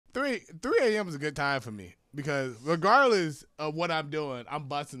3 a.m. is a good time for me because regardless of what I'm doing, I'm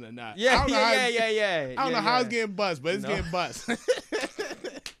busting a nut. Yeah. I don't know how it's getting bust, but it's getting bust.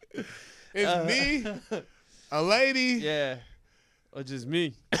 It's me, a lady. Yeah. Or just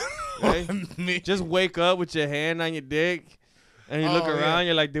me. Right? Me. Just wake up with your hand on your dick and you look around.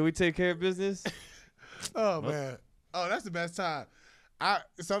 You're like, did we take care of business? Oh, man. Oh, that's the best time.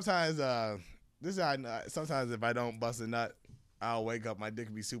 Sometimes sometimes if I don't bust a nut, I'll wake up. My dick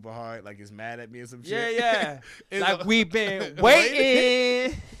will be super hard, like it's mad at me or some shit. Yeah. Like we've been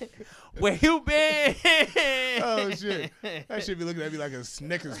waiting. Where you been? Oh, shit. That shit be looking at me like a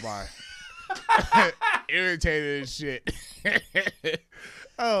Snickers bar. Irritated and shit.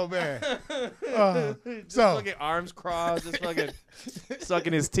 Oh, man. Just fucking arms crossed, just fucking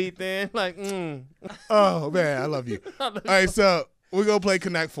sucking his teeth in. Like, Oh, man, I love you. All right, so we're going to play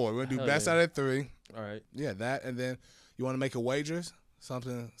Connect 4. We're going to do best out of 3. All right. Yeah, that. And then you want to make a wagers?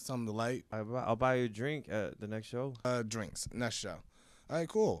 Something to light? I'll buy you a drink at the next show. Drinks. Next show. All right,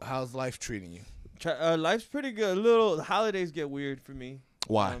 cool. How's life treating you? Life's pretty good. The holidays get weird for me.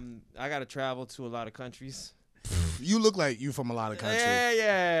 Why? I got to travel to a lot of countries. You look like you from a lot of countries.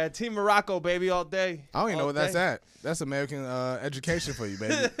 Yeah. Team Morocco, baby, all day. I don't even know what that's at. That's American education for you,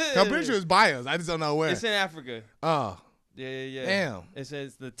 baby. I'm pretty sure it's bios. I just don't know where. It's in Africa. Oh. Yeah. Damn. It's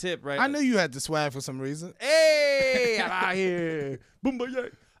the tip, right? I knew you had the swag for some reason. Hey, I'm out here. Boom,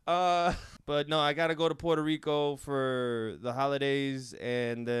 yeah. But no, I got to go to Puerto Rico for the holidays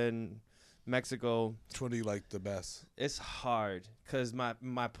and then Mexico. Which one do you like the best? It's hard because my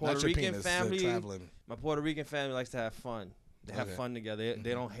Puerto Rican family, my Puerto Rican family likes to have fun. They have fun together.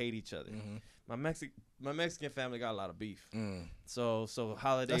 They don't hate each other. My Mexican family got a lot of beef. So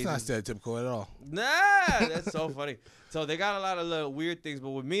holidays. That's not stereotypical at all. Nah, that's so funny. So they got a lot of little weird things, but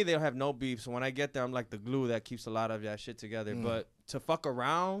with me they don't have no beef. So when I get there, I'm like the glue that keeps a lot of that shit together. But to fuck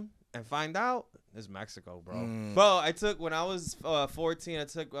around and find out is Mexico, bro. Bro, when I was 14, I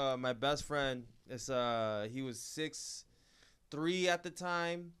took my best friend. He was 6'3" at the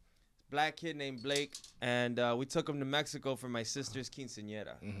time. Black kid named Blake, and we took him to Mexico for my sister's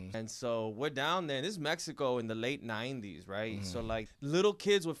quinceañera. And so we're down there. This is Mexico in the late 90s, right? So like little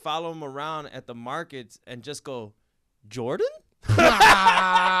kids would follow him around at the markets and just go, Jordan? That's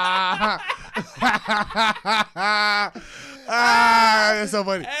so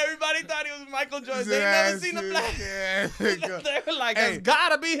funny. Everybody thought he was Michael Jordan. They never seen a black. They were like, it's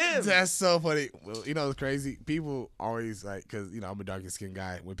gotta be him. That's so funny. Well, you know, it's crazy. People always like, cause you know I'm a darker skinned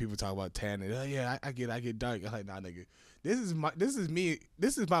guy. When people talk about tan, and yeah, I get dark. I'm like, nah, nigga. This is me.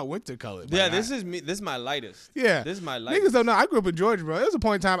 This is my winter color. Yeah, this is me. This is my lightest. Yeah, this is my lightest. Niggas don't know. I grew up in Georgia, bro. There was a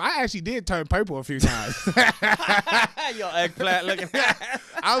point in time I actually did turn purple a few times. Yo, eggplant looking.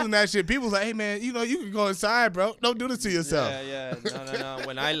 I was in that shit. People was like, hey man, you know you can go inside, bro. Don't do this to yourself. Yeah. No.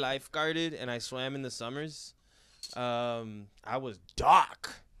 When I lifeguarded and I swam in the summers, I was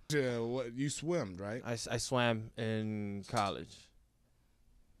dark. Yeah, what you swimmed, right? I swam in college.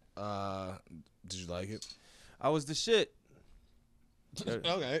 Did you like it? I was the shit.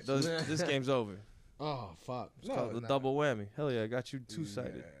 Okay. This game's over. Oh, fuck. It's called the double whammy. Hell yeah, I got you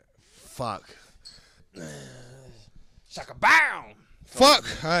two-sided. Yeah. Fuck. Shaka bow. Fuck.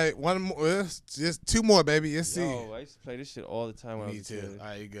 All right, one more. Just 2 more, baby. Let's see. Yo, I used to play this shit all the time when I was a kid. All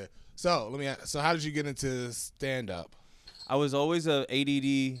right, you good. So, let me ask, so how did you get into stand-up? I was always a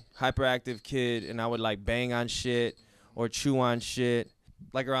ADD, hyperactive kid, and I would, like, bang on shit or chew on shit.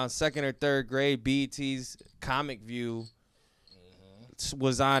 Like, around 2nd or 3rd grade, BET's Comic View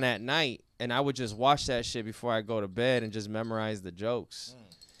was on at night, and I would just watch that shit before I go to bed and just memorize the jokes.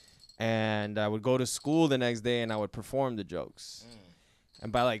 And I would go to school the next day, and I would perform the jokes.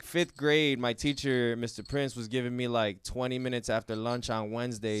 And by, like, 5th grade, my teacher, Mr. Prince, was giving me, like, 20 minutes after lunch on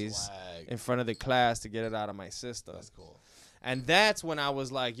Wednesdays in front of the class to get it out of my system. That's cool. And that's when I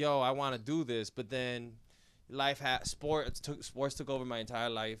was like, yo, I want to do this. But then sports took over my entire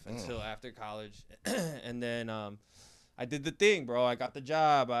life until after college. And then I did the thing, bro. I got the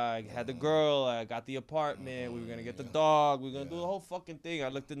job. I had the girl. I got the apartment. We were going to get the dog. We were going to do the whole fucking thing. I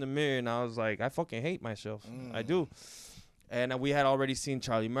looked in the mirror, and I was like, I fucking hate myself. I do. And we had already seen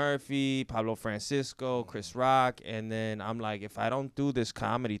Charlie Murphy, Pablo Francisco, Chris Rock. And then I'm like, if I don't do this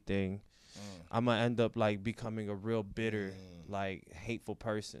comedy thing, I'm going to end up, like, becoming a real bitter, like, hateful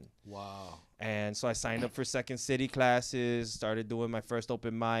person. Wow. And so I signed up for Second City classes, started doing my first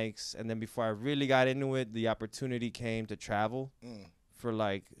open mics. And then before I really got into it, the opportunity came to travel for,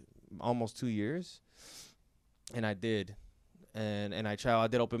 like, almost 2 years. And I did. And I traveled. I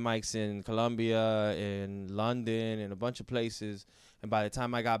did open mics in Colombia, in London, and a bunch of places. And by the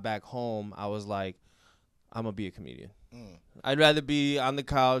time I got back home, I was like, I'm going to be a comedian. I'd rather be on the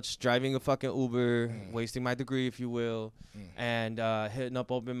couch driving a fucking Uber, wasting my degree, if you will, and hitting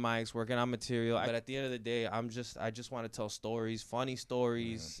up open mics, working on material. But at the end of the day, I just want to tell stories, funny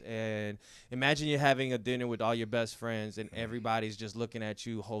stories, and imagine you're having a dinner with all your best friends, and everybody's just looking at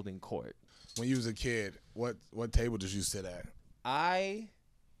you holding court. When you was a kid, what table did you sit at? I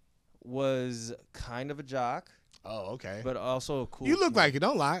was kind of a jock. Oh, okay. But also a cool You look kid. like it.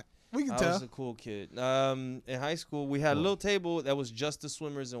 Don't lie. We can tell. I was a cool kid. In high school, we had a little table that was just the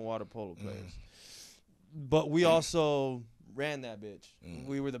swimmers and water polo players. But we also ran that bitch.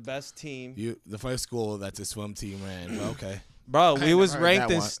 We were the best team. The first school that the swim team ran. Well, okay. Bro, we was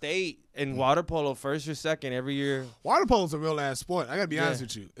ranked in state in water polo, first or second every year. Water polo's a real ass sport. I gotta be honest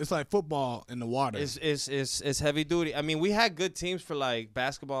with you. It's like football in the water. It's heavy duty. I mean, we had good teams for like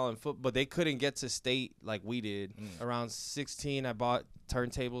basketball and football, but they couldn't get to state like we did. Around 16, I bought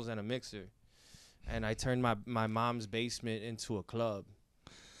turntables and a mixer, and I turned my mom's basement into a club.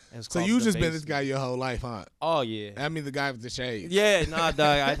 So you just been this guy your whole life, huh? Oh yeah. I mean the guy with the shades. Yeah, nah,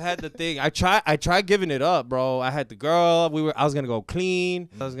 dog. I've had the thing. I tried giving it up, bro. I had the girl. I was gonna go clean.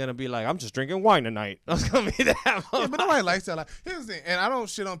 I was gonna be like, I'm just drinking wine tonight. I was gonna be that. Yeah, but nobody likes that life. Here's the thing, and I don't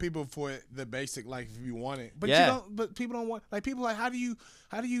shit on people for the basic life if you want it. But but people don't want, like, people like, how do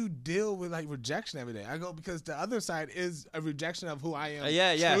you deal with like rejection every day? I go, because the other side is a rejection of who I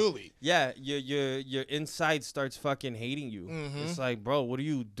am. Truly. Yeah, your inside starts fucking hating you. It's like, bro, what are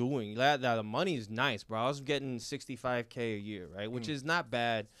you doing? The money is nice, bro. I was getting $65K a year, right? Which is not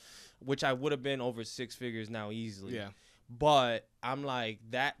bad, which I would have been over six figures now easily. Yeah. But I'm like,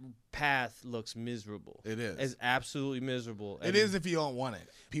 that path looks miserable. It is. It's absolutely miserable. It is if you don't want it.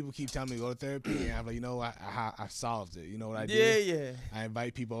 People keep telling me to go to therapy, and I'm like, you know what? I solved it. You know what I did? Yeah. I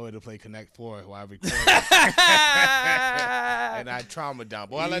invite people over to play Connect 4 while I record. And I trauma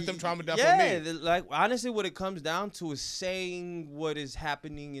dump. Well, I let them trauma dump on me. Yeah, like, honestly, what it comes down to is saying what is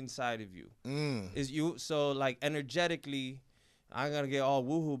happening inside of you. So, like, energetically, I'm gonna get all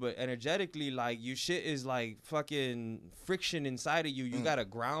woohoo, but energetically, like, your shit is like fucking friction inside of you. You gotta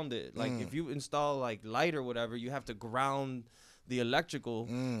ground it. Like, if you install like light or whatever, you have to ground the electrical.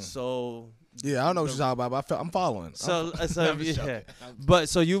 So yeah, I don't know what you're talking about, but I'm following. So yeah. But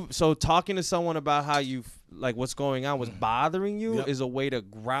so talking to someone about how you like what's going on, what's bothering you, is a way to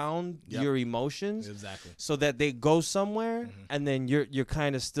ground your emotions, so that they go somewhere, and then you're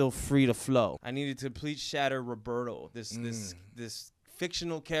kind of still free to flow. I needed to complete shatter Roberto, this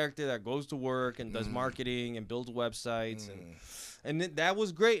fictional character that goes to work and does marketing and builds websites and that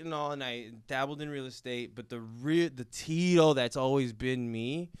was great and all, and I dabbled in real estate, but the Tito that's always been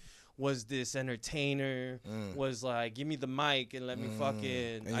me was this entertainer, was like, give me the mic and let me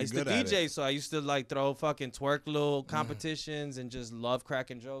fucking, I used to DJ, so I used to like throw fucking twerk little competitions and just love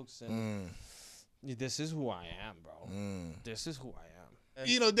cracking jokes, and this is who I am, bro. This is who I am.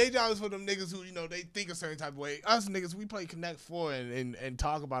 You know, day jobs for them niggas who, you know, they think a certain type of way. Us niggas, we play Connect 4 and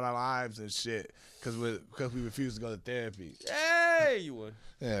talk about our lives and shit because we refuse to go to therapy. Hey, you would.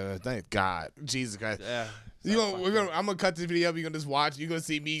 Yeah, thank God. Jesus Christ. Yeah. I'm gonna cut this video up. You're gonna just watch. You're gonna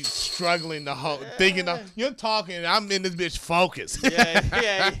see me struggling the whole thinking. You're talking, and I'm in this bitch focused.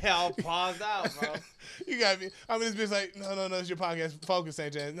 Yeah. I'll pause out, bro. You got me. I'm in this bitch like, no, it's your podcast. Focus,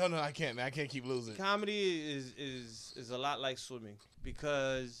 St. James. No, I can't, man. I can't keep losing. Comedy is a lot like swimming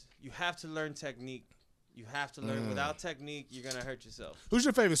because you have to learn technique. You have to learn. Without technique, you're gonna hurt yourself. Who's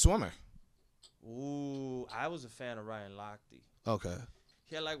your favorite swimmer? Ooh, I was a fan of Ryan Lochte. Okay.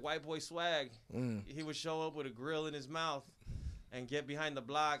 He had like white boy swag. He would show up with a grill in his mouth and get behind the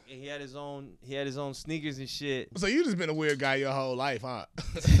block, and he had his own sneakers and shit. So you just been a weird guy your whole life, huh?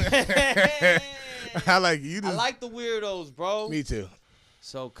 I like the weirdos, bro. Me too.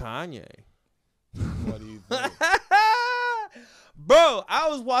 So Kanye. What do you think? Bro, I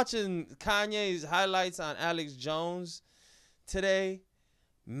was watching Kanye's highlights on Alex Jones today.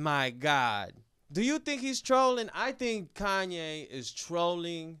 My God. Do you think he's trolling? I think Kanye is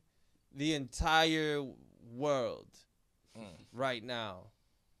trolling the entire world right now.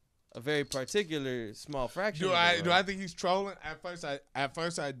 A very particular small fraction. Do I think he's trolling? At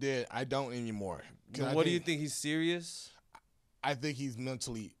first I did. I don't anymore. What do you think? He's serious? I think he's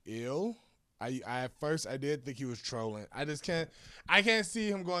mentally ill. At first I did think he was trolling. I can't see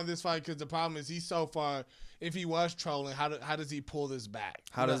him going this far because the problem is he's so far. If he was trolling, how does he pull this back?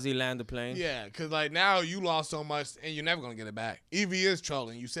 How does he land the plane? Yeah, because like now you lost so much and you're never gonna get it back. If he is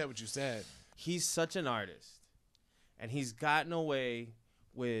trolling, you said what you said. He's such an artist, and he's gotten away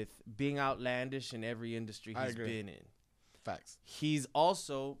with being outlandish in every industry he's been in. Facts. He's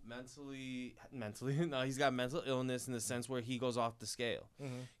also mentally no, he's got mental illness in the sense where he goes off the scale.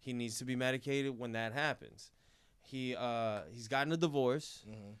 He needs to be medicated when that happens. he's gotten a divorce,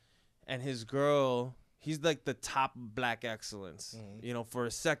 and his girl, he's like the top black excellence. You know, for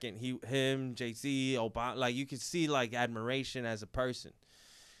a second, him, JC, Obama, like you could see like admiration as a person,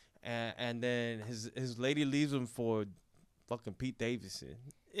 and then his lady leaves him for fucking Pete Davidson,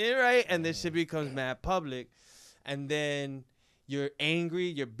 right? And this shit becomes mad public, and then you're angry,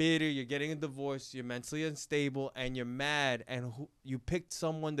 you're bitter, you're getting a divorce, you're mentally unstable, and you're mad, and you picked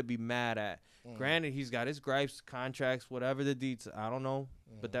someone to be mad at. Granted, he's got his gripes, contracts, whatever the deets, I don't know,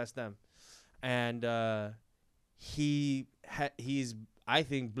 but that's them. And he's, I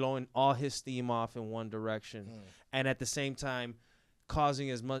think, blowing all his steam off in one direction, and at the same time causing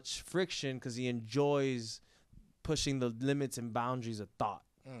as much friction because he enjoys pushing the limits and boundaries of thought.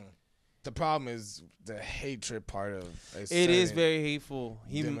 The problem is the hatred part of it is very hateful.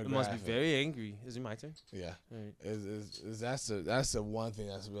 He must be very angry. Is it my turn? Yeah. Right. That's the one thing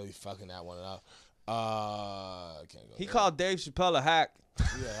that's really fucking that one up. Can't go he there. Called Dave Chappelle a hack.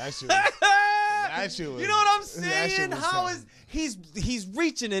 Yeah, that shit was. You know what I'm saying? How is he's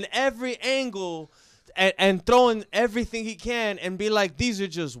reaching in every angle and throwing everything he can and be like, these are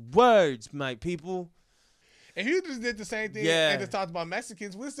just words, my people. If you just did the same thing and just talked about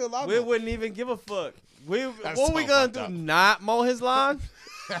Mexicans, we'd still love them. We wouldn't even give a fuck. What we gonna do? Not mow his lawn?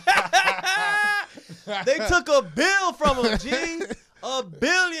 They took a bill from him, G. $1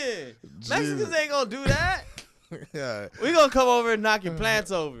 billion. Mexicans ain't gonna do that. Yeah. We gonna come over and knock your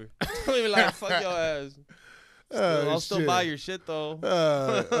plants over. We be like, fuck your ass. I'll still buy your shit though.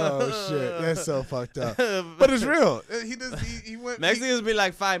 Oh shit, that's so fucked up. But it's real. He went. Mexicans be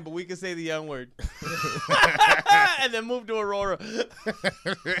like, fine, but we can say the N word, and then move to Aurora.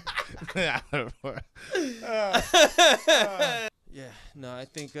 Yeah, no, I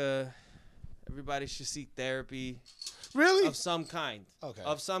think everybody should seek therapy. Really? Of some kind. Okay.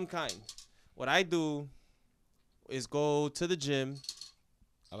 Of some kind. What I do is go to the gym.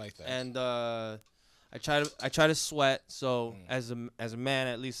 I like that. And I try to sweat. So as a man,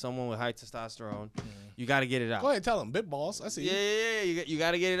 at least someone with high testosterone, you got to get it out. Go ahead, tell them. Big balls. I see. Yeah. You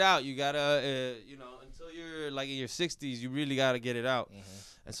got to get it out. You got to, until you're like in your 60s, you really got to get it out.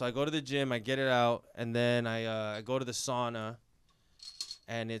 And so I go to the gym, I get it out, and then I go to the sauna,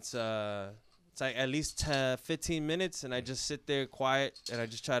 and it's like at least 15 minutes, and I just sit there quiet, and I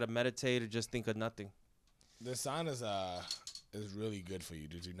just try to meditate or just think of nothing. The sauna is really good for you.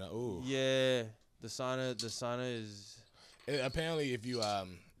 Did you know? Ooh. Yeah, the sauna is. Apparently, if you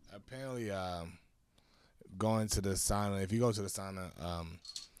going to the sauna, if you go to the sauna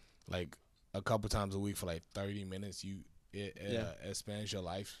like a couple times a week for like 30 minutes, it expands your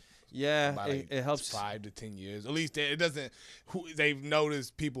life. Yeah, by like it helps 5 to 10 years. At least it doesn't. They've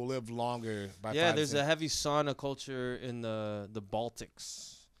noticed people live longer. There's a heavy sauna culture in the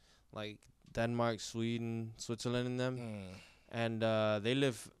Baltics, like Denmark, Sweden, Switzerland, and them, and they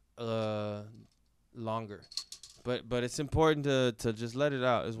live longer. But it's important to just let it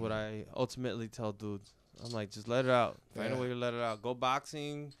out. Is what I ultimately tell dudes. I'm like, just let it out. Find a way to let it out. Go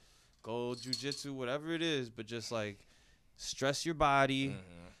boxing, go jujitsu, whatever it is. But just like stress your body.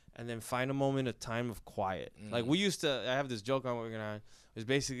 And then find a moment, a time of quiet. Like we used to, I have this joke I'm working on. It's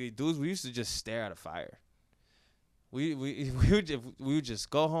basically, dudes, we used to just stare at a fire. We would just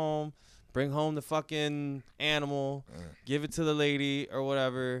go home, bring home the fucking animal, give it to the lady or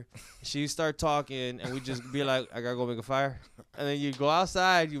whatever. She'd start talking, and we'd just be like, I gotta go make a fire. And then you go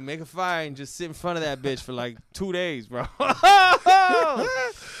outside, you make a fire, and just sit in front of that bitch for like 2 days, bro.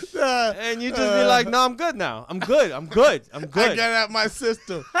 And you just be like, no, I'm good now. I'm good. I got it out my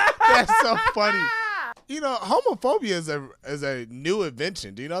system. That's so funny. You know, homophobia is a new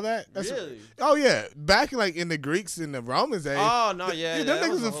invention. Do you know that? Really? Oh yeah. Back in the Greeks and the Romans days. Oh no, yeah. Them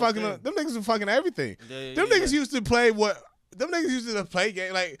niggas were fucking. Them niggas were fucking everything. Them niggas used to play Them niggas used to play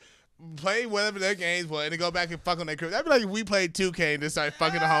game play whatever their games were and then go back and fuck on their crib. That'd be like if we played 2K and just started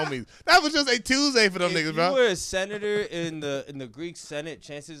fucking the homies. That was just a Tuesday for them niggas, bro. If you were a senator in the Greek Senate,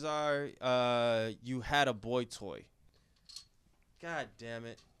 chances are you had a boy toy. God damn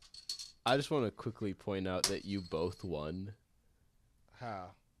it. I just want to quickly point out that you both won.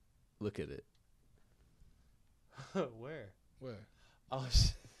 How? Look at it. Where? Oh,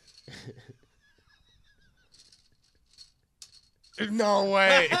 shit. No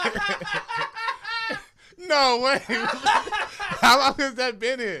way. No way. How long has that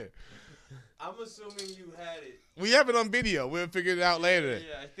been here? I'm assuming you had it. We have it on video. We'll figure it out later.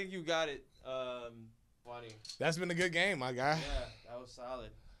 Yeah, I think you got it. Funny. That's been a good game, my guy. Yeah, that was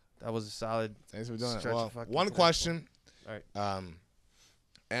solid. That was a solid. Thanks for doing it. Well, one question. All right.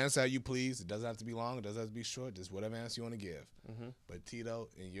 Answer how you please. It doesn't have to be long. It doesn't have to be short. Just whatever answer you want to give. But Tito,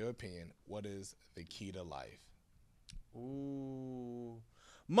 in your opinion, what is the key to life? Ooh.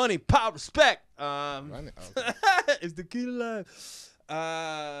 Money, power, respect. Okay. Is the key to life.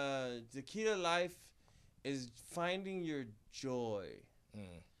 The key to life is finding your joy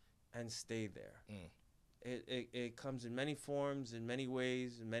and stay there. It comes in many forms, in many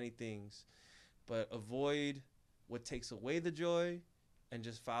ways, in many things. But avoid what takes away the joy and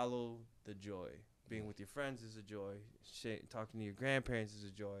just follow the joy. Being with your friends is a joy. Talking to your grandparents is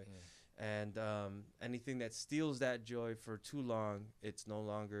a joy. And anything that steals that joy for too long, it's no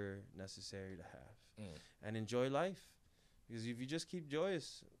longer necessary to have. And enjoy life. Because if you just keep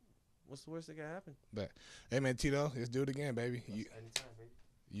joyous, what's the worst that can happen? But hey, man, Tito, let's do it again, baby. Anytime, baby.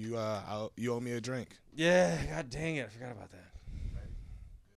 You owe me a drink. Yeah, god dang it. I forgot about that.